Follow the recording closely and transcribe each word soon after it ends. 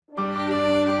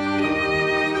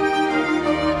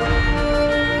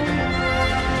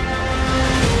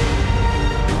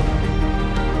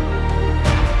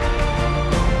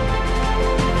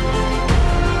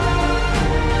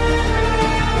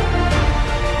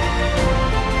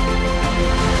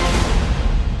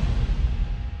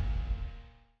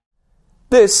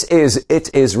This is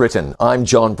It Is Written. I'm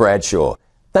John Bradshaw.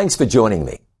 Thanks for joining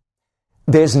me.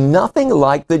 There's nothing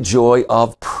like the joy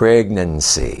of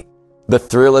pregnancy. The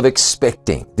thrill of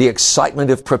expecting, the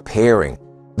excitement of preparing,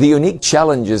 the unique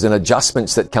challenges and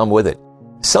adjustments that come with it.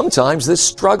 Sometimes the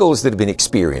struggles that have been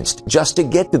experienced just to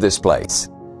get to this place.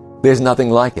 There's nothing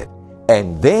like it.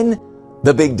 And then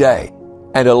the big day,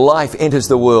 and a life enters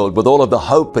the world with all of the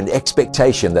hope and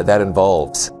expectation that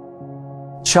involves.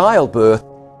 Childbirth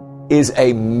is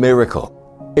a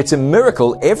miracle. It's a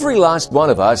miracle every last one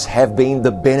of us have been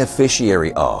the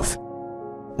beneficiary of.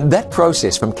 That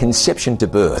process from conception to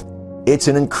birth, it's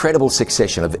an incredible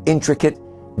succession of intricate,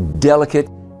 delicate,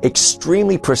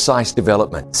 extremely precise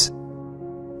developments.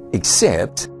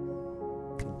 Except,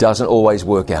 it doesn't always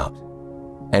work out.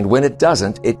 And when it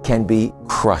doesn't, it can be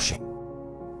crushing,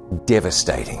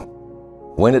 devastating.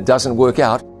 When it doesn't work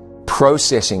out,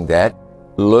 processing that,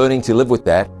 learning to live with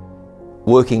that,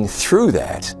 working through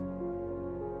that,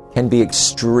 can be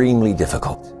extremely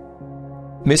difficult.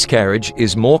 Miscarriage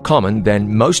is more common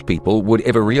than most people would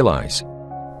ever realize.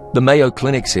 The Mayo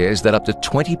Clinic says that up to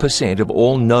 20% of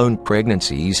all known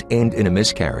pregnancies end in a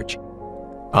miscarriage.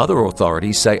 Other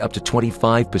authorities say up to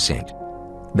 25%.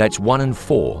 That's 1 in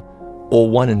 4 or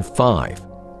 1 in 5.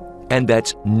 And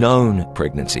that's known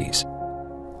pregnancies.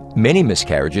 Many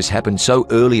miscarriages happen so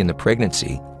early in the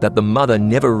pregnancy that the mother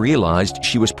never realized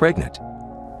she was pregnant.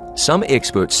 Some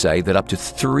experts say that up to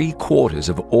 3/4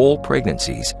 of all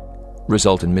pregnancies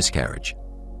result in miscarriage.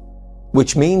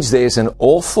 Which means there's an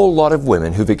awful lot of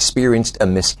women who've experienced a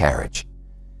miscarriage.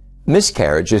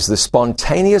 Miscarriage is the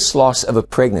spontaneous loss of a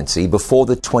pregnancy before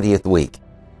the 20th week.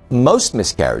 Most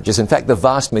miscarriages, in fact the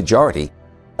vast majority,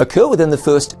 occur within the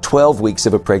first 12 weeks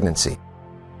of a pregnancy.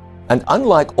 And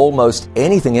unlike almost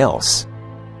anything else,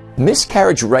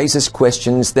 miscarriage raises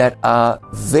questions that are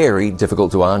very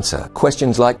difficult to answer.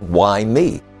 Questions like, why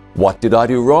me? What did I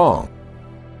do wrong?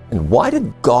 And why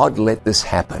did God let this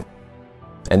happen?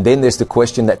 And then there's the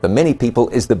question that for many people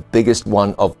is the biggest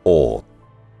one of all.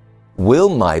 Will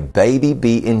my baby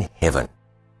be in heaven?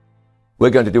 We're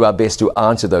going to do our best to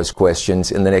answer those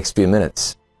questions in the next few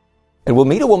minutes. And we'll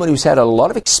meet a woman who's had a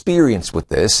lot of experience with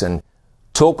this and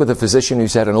talk with a physician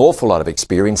who's had an awful lot of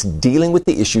experience dealing with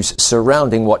the issues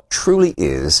surrounding what truly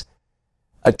is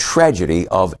a tragedy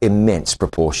of immense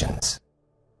proportions.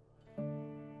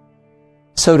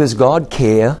 So does God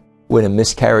care when a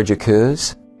miscarriage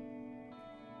occurs?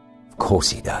 Of course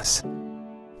he does.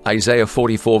 Isaiah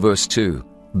 44 verse 2.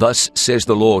 Thus says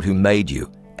the Lord who made you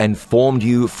and formed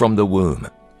you from the womb.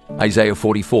 Isaiah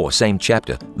 44, same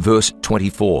chapter, verse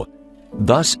 24.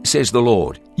 Thus says the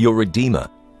Lord, your Redeemer,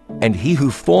 and he who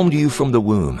formed you from the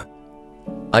womb.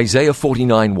 Isaiah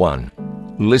 49:1.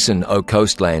 Listen, O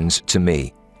coastlands, to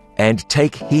me, and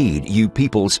take heed, you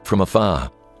peoples from afar.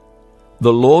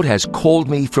 The Lord has called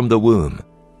me from the womb.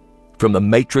 From the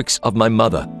matrix of my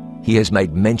mother, he has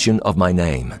made mention of my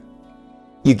name.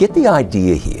 You get the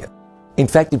idea here. In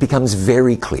fact, it becomes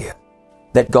very clear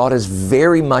that God is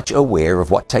very much aware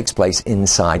of what takes place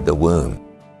inside the womb.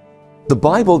 The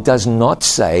Bible does not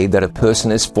say that a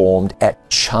person is formed at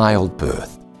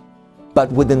childbirth,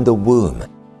 but within the womb,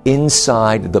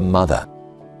 inside the mother.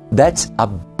 That's a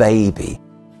baby.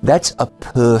 That's a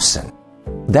person.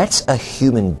 That's a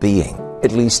human being.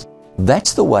 At least,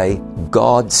 that's the way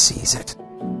God sees it.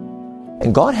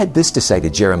 And God had this to say to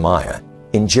Jeremiah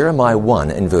in Jeremiah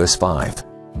 1 and verse 5.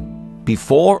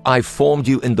 Before I formed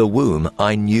you in the womb,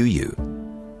 I knew you.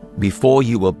 Before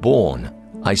you were born,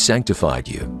 I sanctified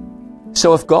you.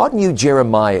 So if God knew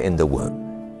Jeremiah in the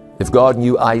womb, if God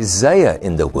knew Isaiah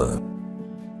in the womb,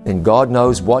 then God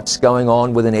knows what's going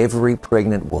on within every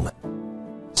pregnant woman.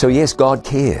 So yes, God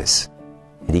cares,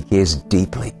 and he cares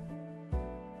deeply.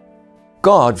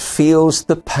 God feels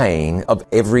the pain of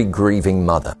every grieving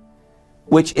mother,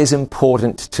 which is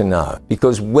important to know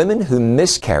because women who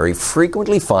miscarry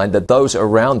frequently find that those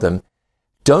around them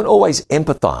don't always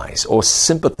empathize or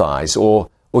sympathize or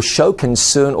show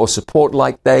concern or support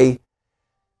like they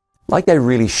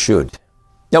really should.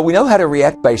 Now, we know how to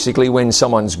react basically when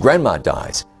someone's grandma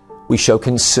dies. We show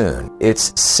concern.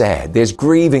 It's sad. There's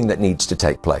grieving that needs to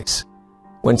take place.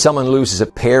 When someone loses a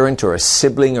parent or a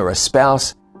sibling or a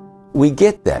spouse, we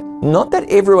get that. Not that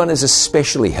everyone is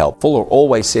especially helpful or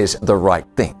always says the right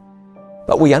thing,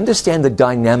 but we understand the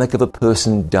dynamic of a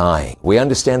person dying. We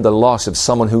understand the loss of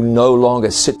someone who no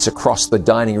longer sits across the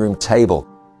dining room table,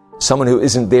 someone who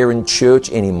isn't there in church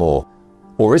anymore,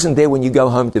 or isn't there when you go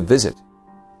home to visit.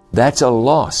 That's a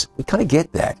loss. We kind of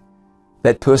get that.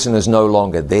 That person is no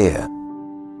longer there.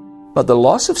 But the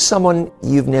loss of someone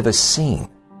you've never seen,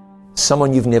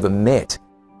 someone you've never met,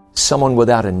 someone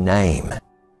without a name,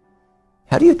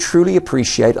 How do you truly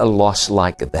appreciate a loss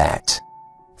like that?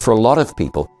 For a lot of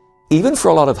people, even for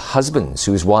a lot of husbands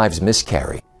whose wives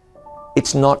miscarry,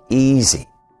 it's not easy,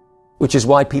 which is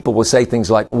why people will say things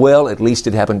like, well, at least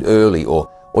it happened early, or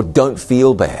don't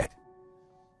feel bad.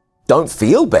 Don't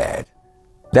feel bad?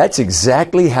 That's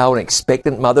exactly how an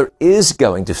expectant mother is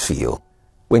going to feel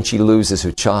when she loses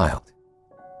her child.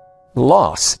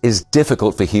 Loss is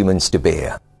difficult for humans to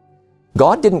bear.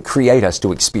 God didn't create us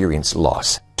to experience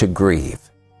loss, to grieve.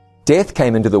 Death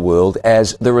came into the world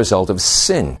as the result of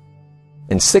sin.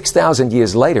 And 6,000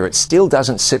 years later, it still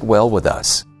doesn't sit well with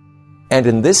us. And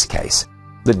in this case,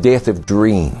 the death of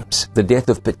dreams, the death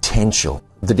of potential,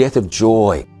 the death of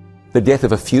joy, the death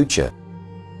of a future,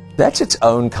 that's its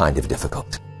own kind of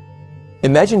difficult.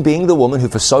 Imagine being the woman who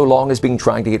for so long has been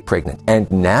trying to get pregnant, and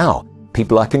now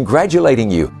people are congratulating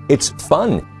you. It's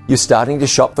fun. You're starting to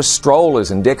shop for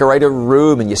strollers and decorate a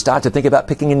room, and you start to think about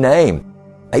picking a name.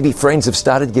 Maybe friends have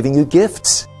started giving you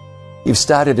gifts. You've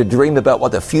started to dream about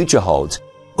what the future holds.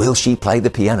 Will she play the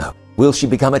piano? Will she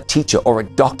become a teacher or a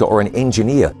doctor or an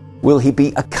engineer? Will he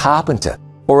be a carpenter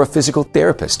or a physical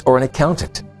therapist or an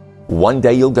accountant? One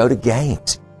day you'll go to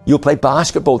games. You'll play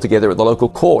basketball together at the local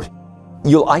court.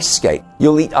 You'll ice skate.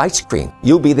 You'll eat ice cream.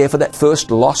 You'll be there for that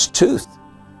first lost tooth.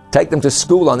 Take them to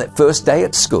school on that first day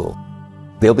at school.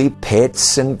 There'll be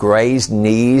pets and grazed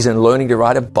knees and learning to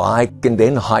ride a bike, and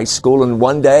then high school, and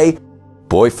one day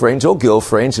boyfriends or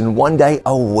girlfriends, and one day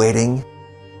a wedding.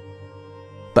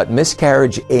 But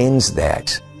miscarriage ends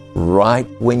that right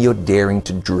when you're daring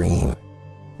to dream,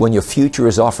 when your future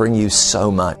is offering you so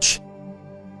much.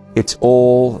 It's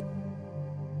all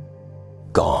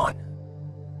gone.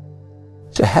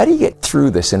 So how do you get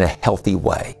through this in a healthy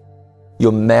way?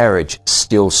 Your marriage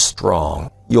still strong,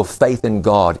 your faith in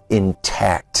God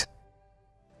intact.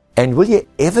 And will you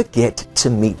ever get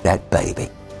to meet that baby?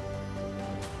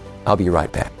 I'll be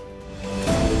right back.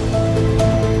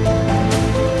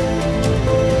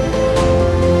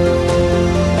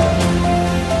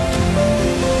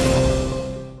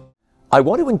 I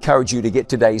want to encourage you to get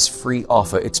today's free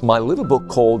offer. It's my little book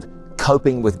called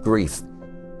Coping with Grief.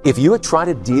 If you are trying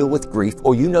to deal with grief,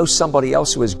 or you know somebody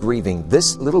else who is grieving,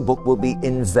 this little book will be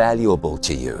invaluable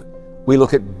to you. We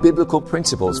look at biblical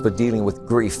principles for dealing with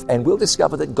grief, and we'll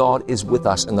discover that God is with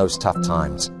us in those tough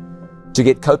times. To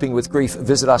get Coping with Grief,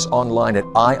 visit us online at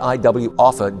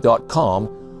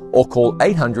iiwoffer.com or call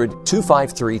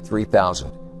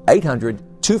 800-253-3000.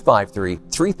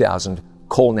 800-253-3000.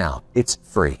 Call now. It's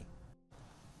free.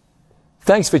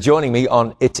 Thanks for joining me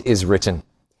on It Is Written.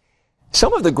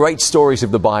 Some of the great stories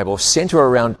of the Bible center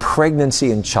around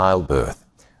pregnancy and childbirth.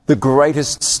 The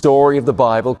greatest story of the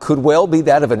Bible could well be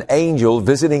that of an angel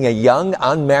visiting a young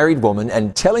unmarried woman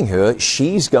and telling her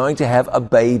she's going to have a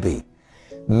baby.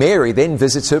 Mary then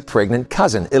visits her pregnant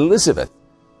cousin, Elizabeth,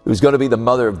 who's going to be the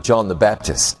mother of John the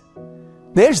Baptist.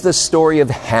 There's the story of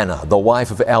Hannah, the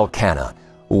wife of Elkanah,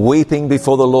 weeping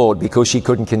before the Lord because she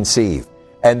couldn't conceive.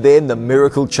 And then the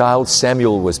miracle child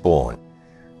Samuel was born.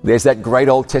 There's that great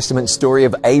Old Testament story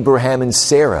of Abraham and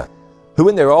Sarah, who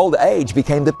in their old age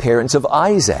became the parents of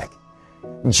Isaac.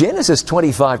 Genesis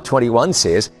 25:21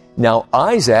 says, "Now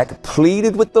Isaac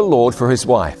pleaded with the Lord for his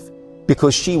wife,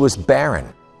 because she was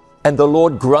barren. And the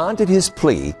Lord granted his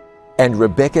plea, and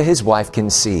Rebekah his wife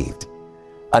conceived."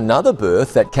 Another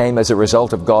birth that came as a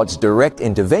result of God's direct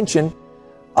intervention,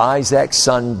 Isaac's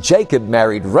son Jacob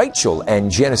married Rachel, and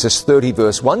Genesis 30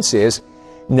 verse 1 says,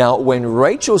 "Now when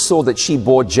Rachel saw that she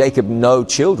bore Jacob no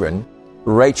children,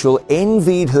 Rachel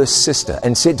envied her sister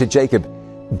and said to Jacob,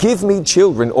 'Give me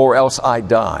children or else I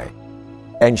die.'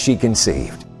 And she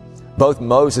conceived." Both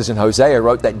Moses and Hosea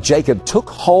wrote that Jacob took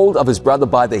hold of his brother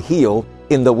by the heel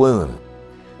in the womb.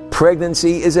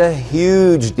 Pregnancy is a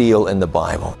huge deal in the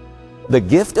Bible. The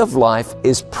gift of life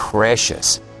is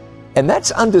precious, and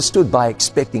that's understood by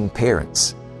expecting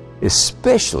parents,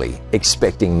 especially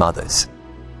expecting mothers.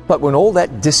 But when all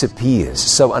that disappears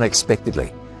so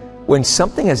unexpectedly, when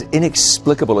something as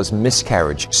inexplicable as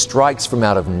miscarriage strikes from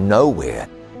out of nowhere,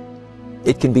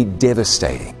 it can be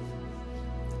devastating.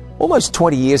 Almost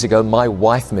 20 years ago, my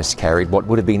wife miscarried what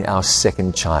would have been our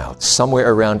second child,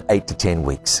 somewhere around 8 to 10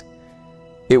 weeks.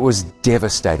 It was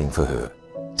devastating for her.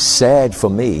 Sad for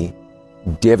me,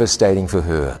 devastating for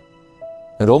her.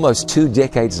 And almost 2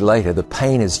 decades later, the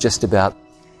pain is just about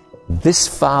this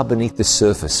far beneath the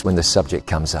surface when the subject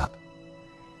comes up.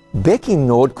 Becky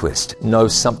Nordquist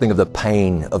knows something of the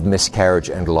pain of miscarriage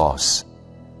and loss.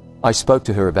 I spoke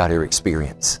to her about her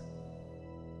experience.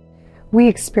 We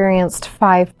experienced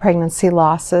 5 pregnancy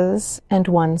losses and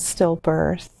 1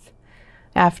 stillbirth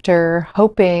after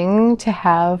hoping to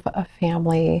have a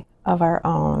family of our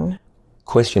own.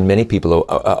 question many people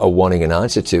are wanting an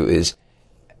answer to is,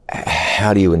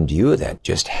 how do you endure that?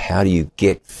 Just how do you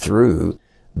get through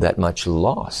that much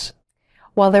loss?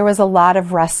 Well, there was a lot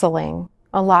of wrestling,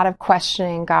 a lot of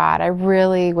questioning God. I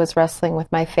really was wrestling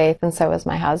with my faith, and so was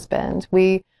my husband.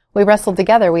 We wrestled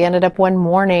together. We ended up one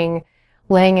morning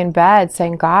laying in bed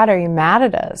saying, God, are you mad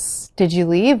at us? Did you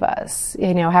leave us?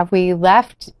 Have we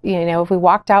left, if we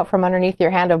walked out from underneath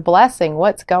your hand of blessing,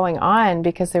 what's going on?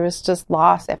 Because there was just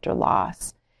loss after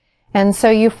loss. And so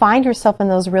you find yourself in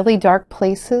those really dark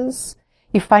places.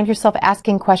 You find yourself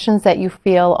asking questions that you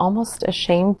feel almost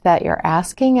ashamed that you're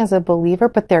asking as a believer,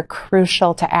 but they're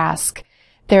crucial to ask.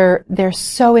 They're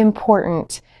so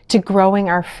important to growing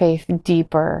our faith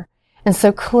deeper. And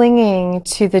so clinging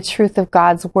to the truth of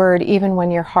God's word, even when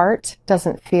your heart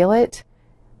doesn't feel it,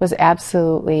 was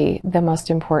absolutely the most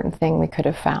important thing we could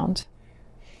have found.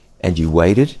 And you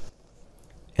waited,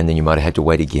 and then you might have had to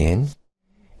wait again.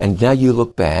 And now you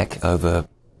look back over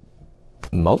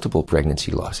multiple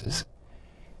pregnancy losses.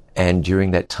 And during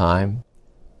that time,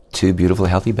 2 beautiful,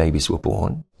 healthy babies were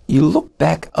born. You look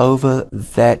back over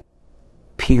that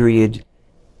period.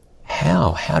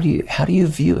 How do you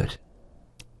view it?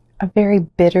 A very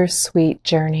bittersweet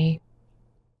journey.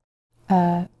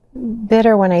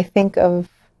 Bitter when I think of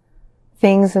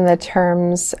things in the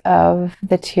terms of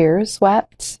the tears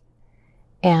wept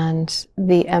and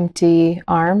the empty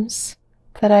arms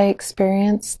that I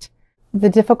experienced, the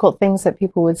difficult things that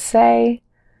people would say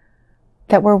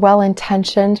that were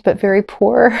well-intentioned but very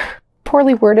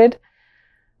poorly worded,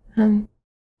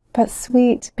 but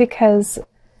sweet, because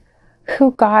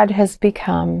who God has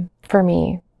become for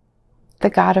me, the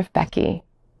God of Becky,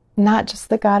 not just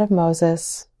the God of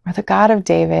Moses or the God of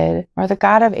David or the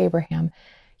God of Abraham.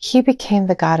 He became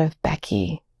the God of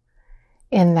Becky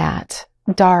in that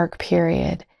dark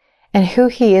period. And who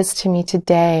he is to me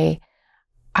today,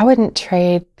 I wouldn't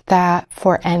trade that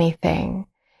for anything.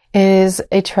 It is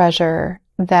a treasure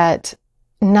that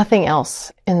nothing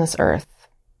else in this earth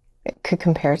could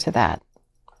compare to that.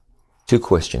 2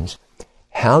 questions.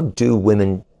 How do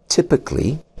women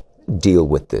typically deal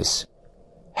with this?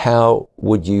 How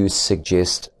would you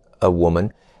suggest a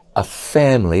woman, a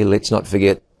family, let's not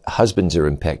forget husbands are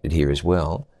impacted here as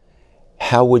well.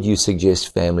 How would you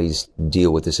suggest families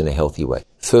deal with this in a healthy way?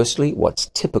 Firstly, what's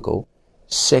typical?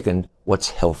 Second, what's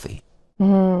healthy?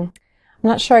 I'm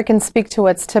not sure I can speak to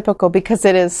what's typical because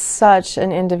it is such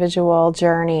an individual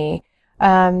journey.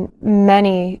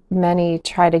 Many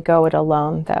try to go it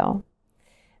alone, though.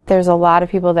 There's a lot of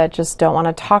people that just don't want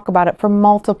to talk about it for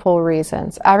multiple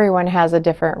reasons. Everyone has a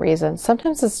different reason.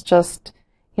 Sometimes it's just,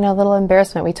 a little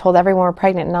embarrassment. We told everyone we're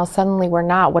pregnant and now suddenly we're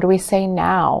not. What do we say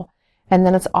now? And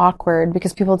then it's awkward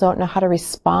because people don't know how to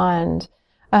respond.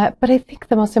 But I think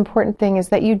the most important thing is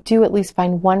that you do at least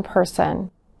find one person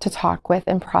to talk with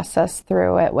and process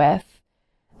through it with.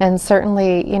 And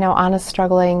certainly, honest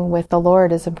struggling with the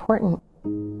Lord is important.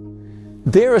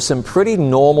 There are some pretty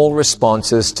normal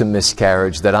responses to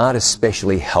miscarriage that aren't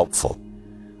especially helpful.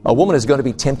 A woman is going to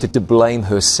be tempted to blame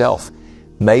herself.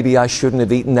 Maybe I shouldn't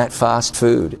have eaten that fast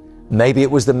food. Maybe it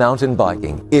was the mountain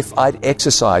biking. If I'd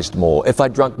exercised more, if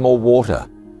I'd drunk more water.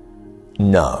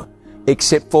 No,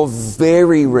 except for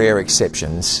very rare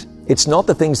exceptions, it's not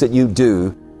the things that you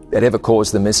do that ever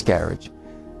cause the miscarriage.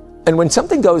 And when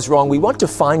something goes wrong, we want to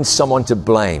find someone to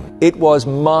blame. It was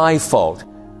my fault.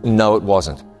 No, it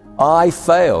wasn't. I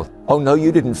failed. Oh, no,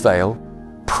 you didn't fail.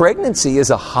 Pregnancy is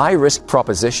a high-risk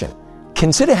proposition.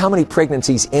 Consider how many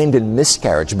pregnancies end in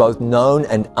miscarriage, both known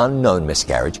and unknown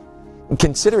miscarriage.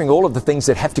 Considering all of the things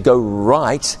that have to go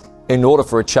right in order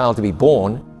for a child to be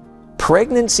born,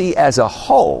 pregnancy as a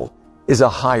whole is a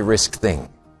high-risk thing.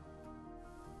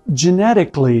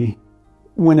 Genetically,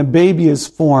 when a baby is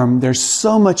formed, there's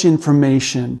so much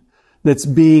information that's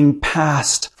being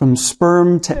passed from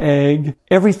sperm to egg.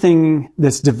 Everything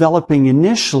that's developing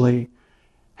initially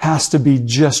has to be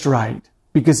just right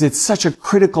because it's such a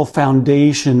critical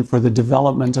foundation for the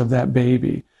development of that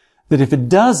baby that if it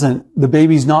doesn't, the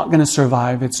baby's not going to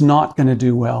survive, it's not going to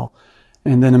do well,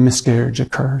 and then a miscarriage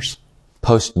occurs.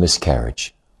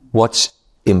 Post-miscarriage, what's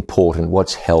important,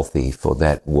 what's healthy for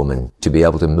that woman to be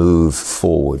able to move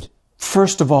forward?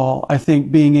 First of all, I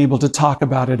think being able to talk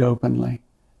about it openly,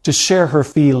 to share her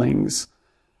feelings,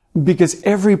 because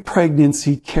every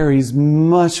pregnancy carries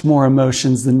much more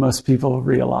emotions than most people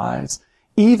realize.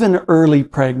 Even early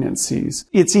pregnancies,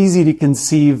 it's easy to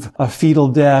conceive a fetal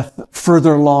death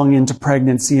further along into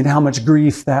pregnancy and how much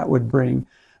grief that would bring.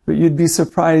 But you'd be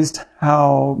surprised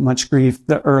how much grief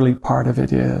the early part of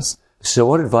it is. So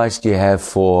what advice do you have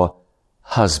for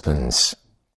husbands?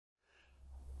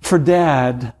 For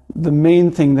dad, the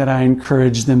main thing that I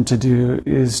encourage them to do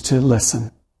is to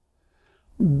listen.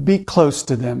 Be close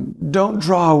to them. Don't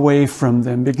draw away from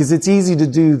them, because it's easy to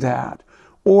do that.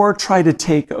 Or try to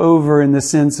take over in the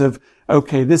sense of,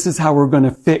 okay, this is how we're going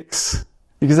to fix.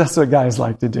 Because that's what guys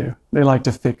like to do. They like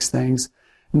to fix things.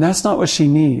 And that's not what she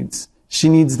needs. She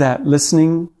needs that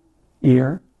listening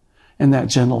ear and that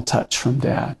gentle touch from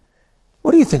dad.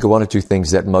 What do you think are one or two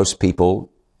things that most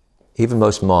people, even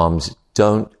most moms,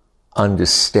 don't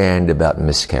understand about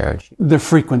miscarriage? The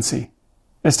frequency,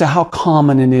 as to how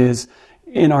common it is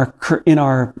in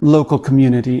our local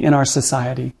community, in our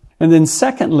society. And then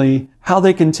secondly, how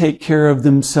they can take care of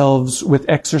themselves with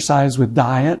exercise, with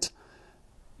diet,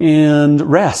 and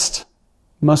rest.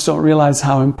 Most don't realize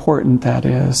how important that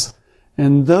is.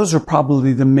 And those are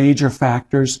probably the major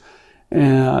factors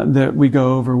that we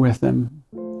go over with them.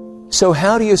 So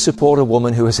how do you support a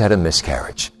woman who has had a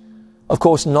miscarriage? Of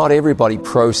course, not everybody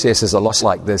processes a loss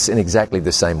like this in exactly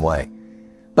the same way.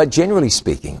 But generally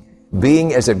speaking,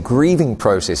 being as a grieving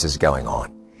process is going on,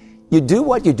 you do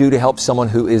what you do to help someone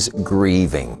who is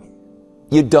grieving.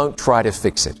 You don't try to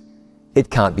fix it. It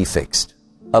can't be fixed.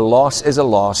 A loss is a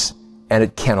loss, and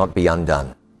it cannot be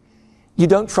undone. You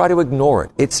don't try to ignore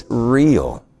it. It's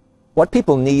real. What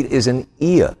people need is an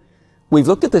ear. We've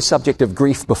looked at the subject of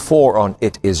grief before on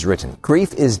It Is Written.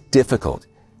 Grief is difficult.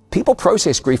 People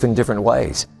process grief in different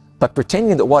ways, but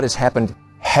pretending that what has happened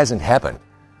hasn't happened,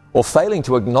 or failing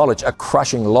to acknowledge a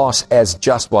crushing loss as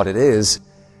just what it is,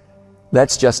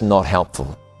 that's just not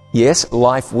helpful. Yes,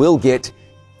 life will get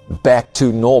back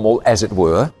to normal, as it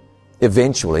were,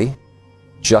 eventually,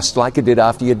 just like it did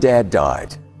after your dad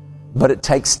died. But it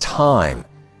takes time,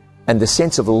 and the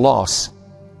sense of loss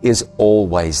is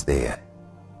always there.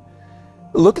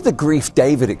 Look at the grief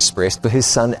David expressed for his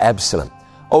son Absalom.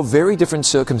 Oh, very different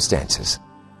circumstances.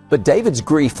 But David's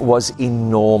grief was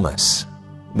enormous.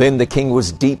 Then the king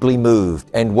was deeply moved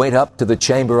and went up to the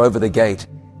chamber over the gate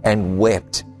and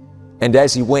wept. And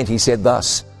as he went, he said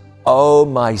thus, "Oh,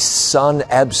 my son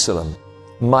Absalom,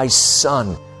 my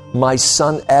son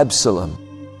Absalom,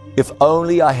 if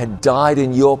only I had died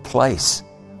in your place.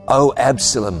 Oh,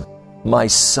 Absalom, my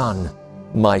son,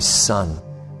 my son."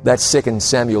 That's 2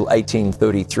 Samuel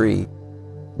 18:33.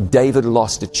 David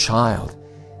lost a child.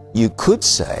 You could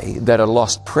say that a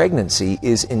lost pregnancy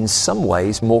is in some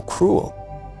ways more cruel,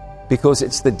 because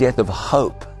it's the death of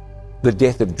hope, the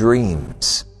death of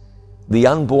dreams. The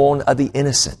unborn are the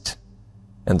innocent,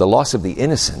 and the loss of the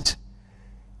innocent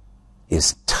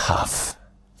is tough.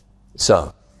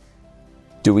 So,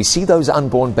 do we see those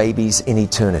unborn babies in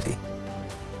eternity?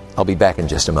 I'll be back in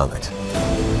just a moment.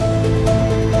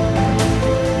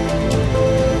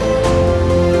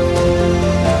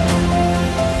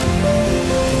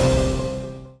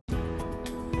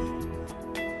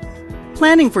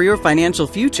 Planning for your financial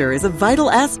future is a vital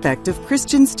aspect of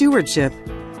Christian stewardship.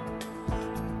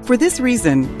 For this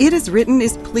reason, It Is Written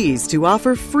is pleased to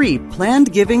offer free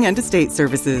planned giving and estate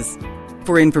services.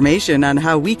 For information on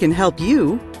how we can help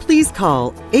you, please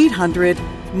call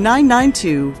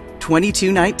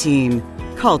 800-992-2219.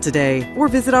 Call today or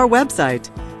visit our website,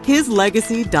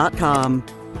 hislegacy.com.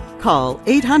 Call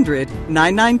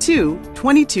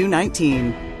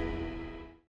 800-992-2219.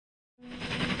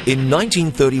 In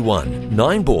 1931,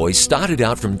 9 boys started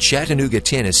out from Chattanooga,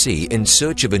 Tennessee in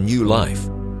search of a new life.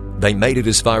 They made it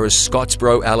as far as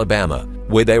Scottsboro, Alabama,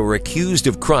 where they were accused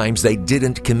of crimes they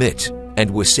didn't commit and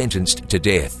were sentenced to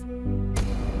death.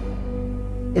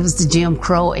 It was the Jim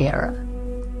Crow era.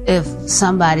 If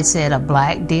somebody said a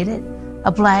black did it,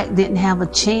 a black didn't have a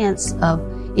chance of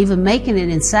even making it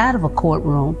inside of a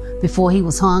courtroom before he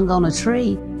was hung on a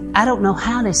tree. I don't know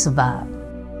how they survived.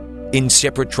 In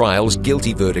separate trials,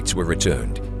 guilty verdicts were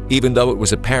returned, even though it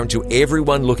was apparent to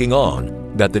everyone looking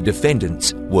on that the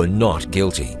defendants were not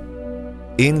guilty.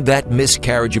 In that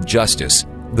miscarriage of justice,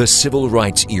 the civil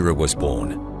rights era was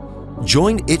born.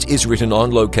 Join It Is Written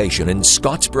on location in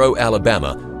Scottsboro,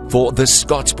 Alabama for the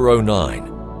Scottsboro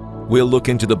 9. We'll look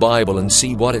into the Bible and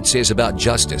see what it says about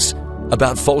justice,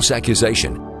 about false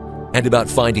accusation, and about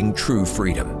finding true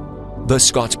freedom. The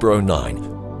Scottsboro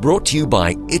 9, brought to you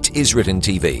by It Is Written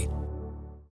TV.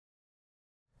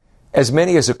 As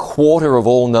many as a quarter of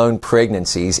all known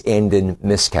pregnancies end in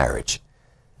miscarriage.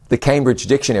 The Cambridge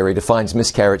Dictionary defines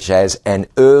miscarriage as an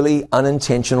early,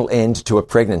 unintentional end to a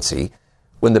pregnancy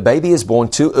when the baby is born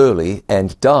too early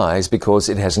and dies because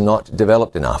it has not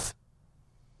developed enough.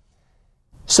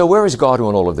 So where is God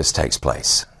when all of this takes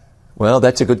place? Well,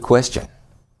 that's a good question.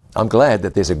 I'm glad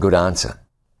that there's a good answer.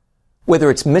 Whether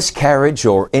it's miscarriage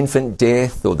or infant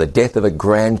death or the death of a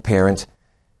grandparent,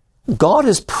 God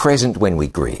is present when we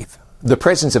grieve. The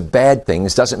presence of bad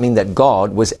things doesn't mean that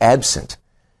God was absent.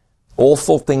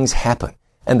 Awful things happen,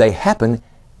 and they happen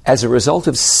as a result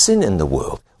of sin in the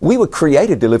world. We were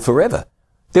created to live forever.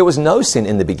 There was no sin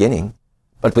in the beginning,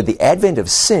 but with the advent of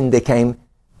sin, there came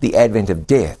the advent of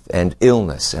death and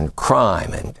illness and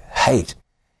crime and hate.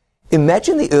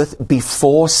 Imagine the earth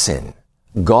before sin.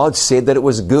 God said that it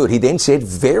was good. He then said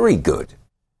very good.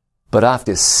 But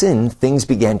after sin, things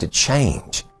began to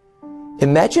change.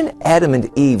 Imagine Adam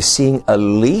and Eve seeing a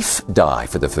leaf die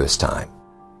for the first time,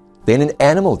 then an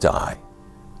animal die,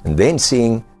 and then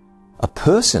seeing a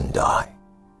person die.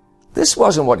 This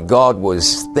wasn't what God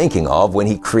was thinking of when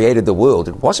He created the world.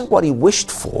 It wasn't what He wished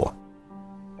for.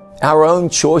 Our own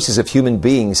choices of human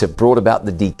beings have brought about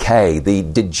the decay, the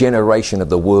degeneration of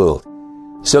the world,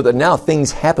 so that now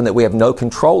things happen that we have no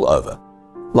control over,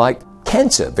 like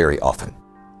cancer very often,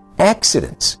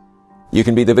 accidents. You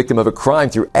can be the victim of a crime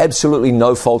through absolutely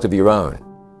no fault of your own,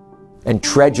 and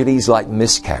tragedies like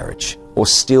miscarriage or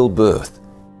stillbirth,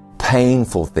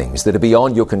 painful things that are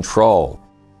beyond your control.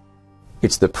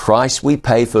 It's the price we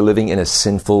pay for living in a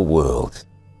sinful world.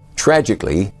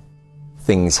 Tragically,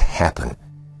 things happen.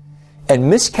 And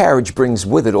miscarriage brings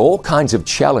with it all kinds of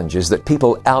challenges that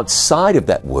people outside of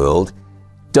that world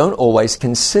don't always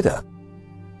consider.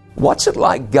 What's it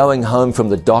like going home from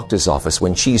the doctor's office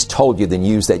when she's told you the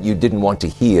news that you didn't want to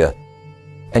hear,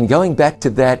 and going back to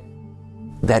that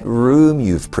room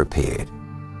you've prepared,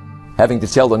 having to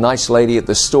tell the nice lady at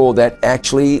the store that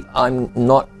actually I'm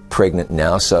not pregnant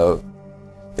now, so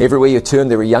everywhere you turn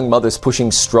there are young mothers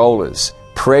pushing strollers,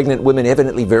 pregnant women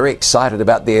evidently very excited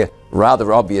about their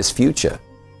rather obvious future.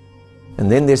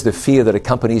 And then there's the fear that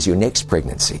accompanies your next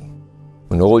pregnancy,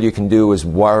 when all you can do is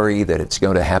worry that it's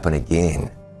going to happen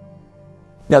again.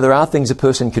 Now, there are things a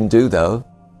person can do, though.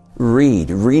 Read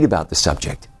about the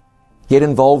subject. Get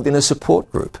involved in a support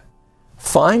group.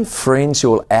 Find friends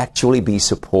who will actually be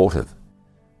supportive.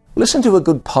 Listen to a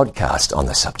good podcast on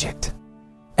the subject.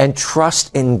 And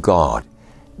trust in God.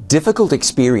 Difficult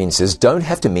experiences don't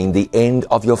have to mean the end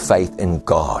of your faith in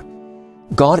God.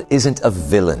 God isn't a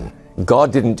villain.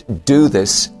 God didn't do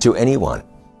this to anyone.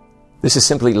 This is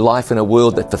simply life in a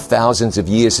world that for thousands of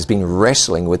years has been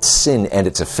wrestling with sin and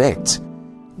its effects.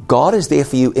 God is there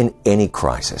for you in any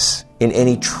crisis, in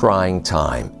any trying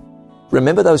time.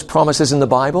 Remember those promises in the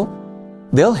Bible?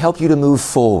 They'll help you to move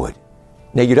forward.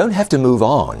 Now, you don't have to move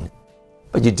on,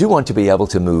 but you do want to be able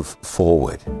to move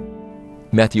forward.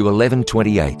 Matthew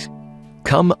 11:28.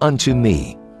 Come unto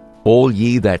me, all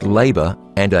ye that labor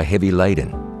and are heavy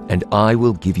laden, and I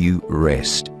will give you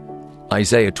rest.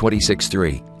 Isaiah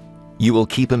 26:3. You will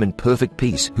keep him in perfect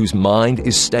peace, whose mind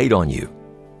is stayed on you,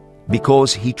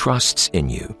 because he trusts in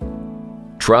you.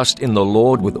 Trust in the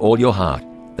Lord with all your heart.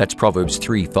 That's Proverbs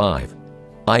 3:5.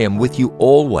 I am with you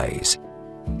always,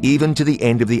 even to the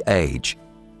end of the age.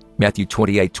 Matthew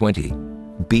 28:20.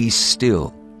 Be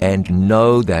still and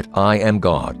know that I am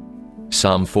God.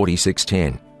 Psalm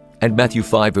 46:10. And Matthew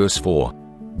 5:4.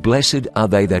 Blessed are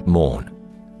they that mourn,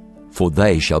 for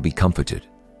they shall be comforted.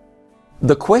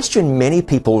 The question many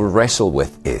people wrestle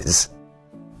with is,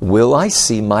 will I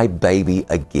see my baby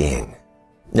again?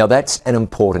 Now, that's an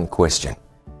important question.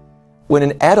 When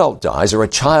an adult dies or a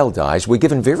child dies, we're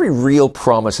given very real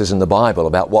promises in the Bible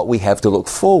about what we have to look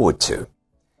forward to.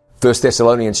 1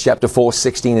 Thessalonians chapter 4,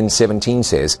 16 and 17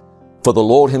 says, For the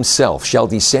Lord himself shall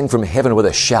descend from heaven with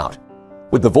a shout,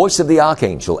 with the voice of the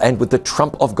archangel, and with the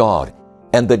trump of God,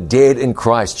 and the dead in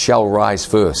Christ shall rise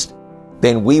first.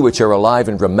 Then we which are alive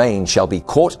and remain shall be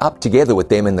caught up together with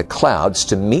them in the clouds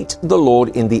to meet the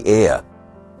Lord in the air.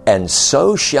 And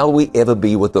so shall we ever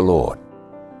be with the Lord.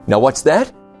 Now what's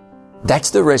that?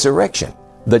 That's the resurrection.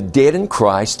 The dead in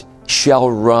Christ shall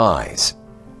rise.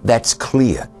 That's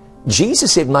clear.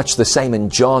 Jesus said much the same in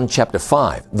John chapter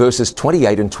 5, verses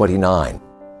 28 and 29.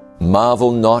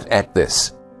 Marvel not at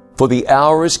this, for the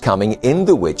hour is coming in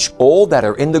the which all that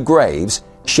are in the graves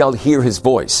shall hear his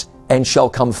voice, and shall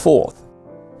come forth.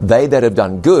 They that have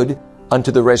done good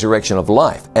unto the resurrection of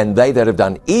life, and they that have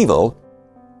done evil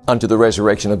unto the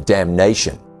resurrection of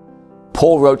damnation.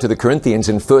 Paul wrote to the Corinthians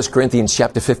in 1 Corinthians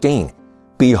chapter 15,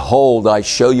 Behold, I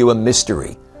show you a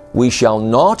mystery. We shall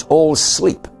not all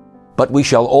sleep, but we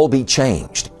shall all be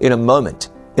changed in a moment,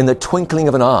 in the twinkling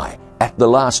of an eye, at the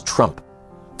last trump.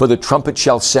 For the trumpet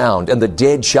shall sound, and the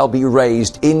dead shall be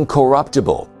raised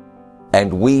incorruptible,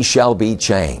 and we shall be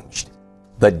changed.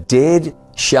 The dead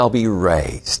shall be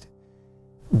raised.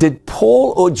 Did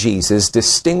Paul or Jesus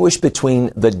distinguish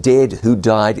between the dead who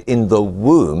died in the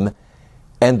womb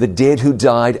and the dead who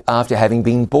died after having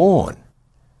been born?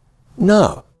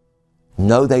 No.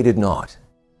 No, they did not.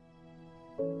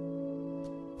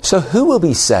 So who will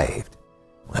be saved?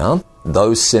 Well,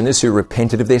 those sinners who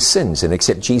repented of their sins and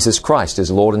accept Jesus Christ as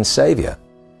Lord and Savior.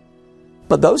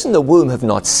 But those in the womb have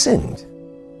not sinned.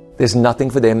 There's nothing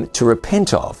for them to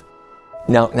repent of.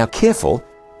 Now careful,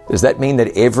 does that mean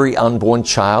that every unborn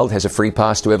child has a free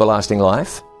pass to everlasting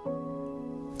life?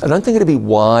 I don't think it'd be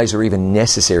wise or even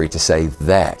necessary to say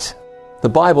that. The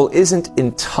Bible isn't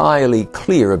entirely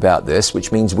clear about this,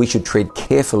 which means we should tread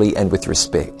carefully and with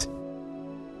respect.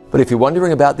 But if you're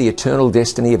wondering about the eternal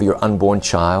destiny of your unborn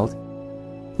child,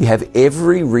 you have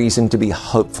every reason to be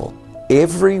hopeful,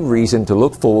 every reason to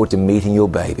look forward to meeting your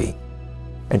baby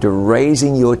and to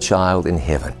raising your child in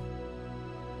heaven.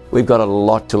 We've got a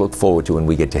lot to look forward to when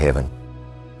we get to heaven.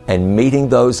 And meeting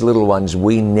those little ones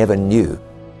we never knew,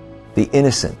 the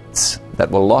innocents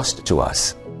that were lost to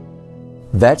us,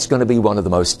 that's going to be one of the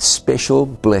most special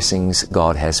blessings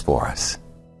God has for us.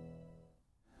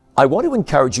 I want to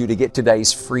encourage you to get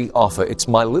today's free offer. It's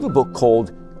my little book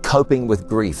called Coping with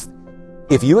Grief.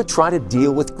 If you are trying to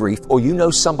deal with grief or you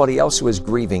know somebody else who is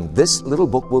grieving, this little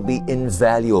book will be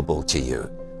invaluable to you.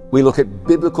 We look at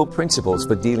biblical principles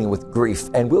for dealing with grief,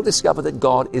 and we'll discover that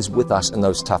God is with us in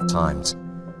those tough times.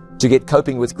 To get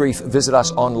Coping with Grief, visit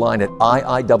us online at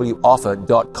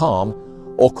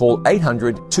iiwoffer.com or call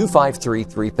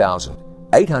 800-253-3000.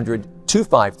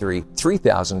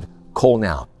 800-253-3000. Call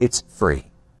now. It's free.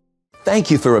 Thank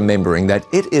you for remembering that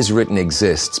It Is Written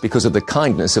exists because of the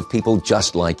kindness of people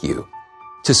just like you.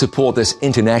 To support this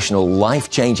international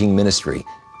life-changing ministry,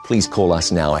 please call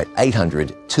us now at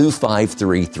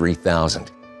 800-253-3000.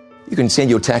 You can send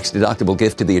your tax-deductible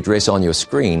gift to the address on your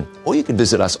screen, or you can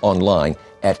visit us online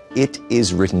at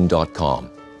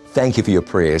itiswritten.com. Thank you for your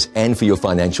prayers and for your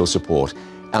financial support.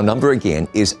 Our number again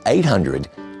is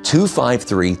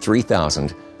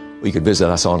 800-253-3000, or you can visit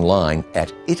us online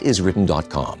at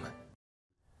itiswritten.com.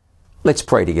 Let's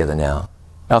pray together now.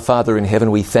 Our Father in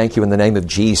heaven, we thank you in the name of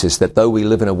Jesus that though we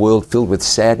live in a world filled with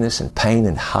sadness and pain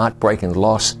and heartbreak and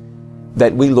loss,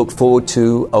 that we look forward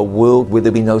to a world where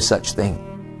there be no such thing.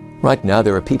 Right now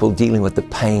there are people dealing with the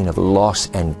pain of loss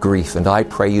and grief, and I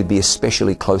pray you'd be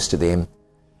especially close to them.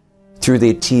 Through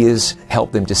their tears,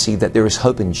 help them to see that there is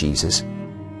hope in Jesus.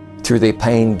 Through their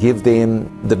pain, give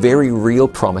them the very real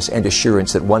promise and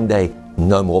assurance that one day,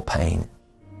 no more pain.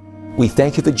 We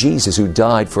thank you for Jesus who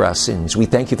died for our sins. We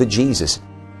thank you for Jesus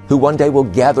who one day will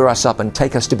gather us up and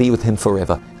take us to be with him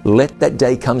forever. Let that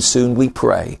day come soon, we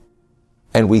pray.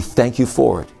 And we thank you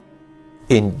for it.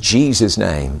 In Jesus'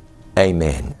 name,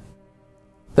 amen.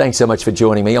 Thanks so much for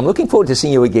joining me. I'm looking forward to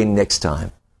seeing you again next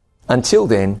time. Until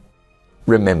then,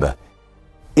 remember,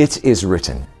 it is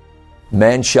written,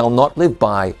 man shall not live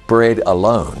by bread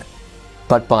alone,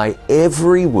 but by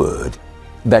every word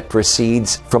that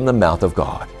proceeds from the mouth of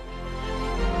God.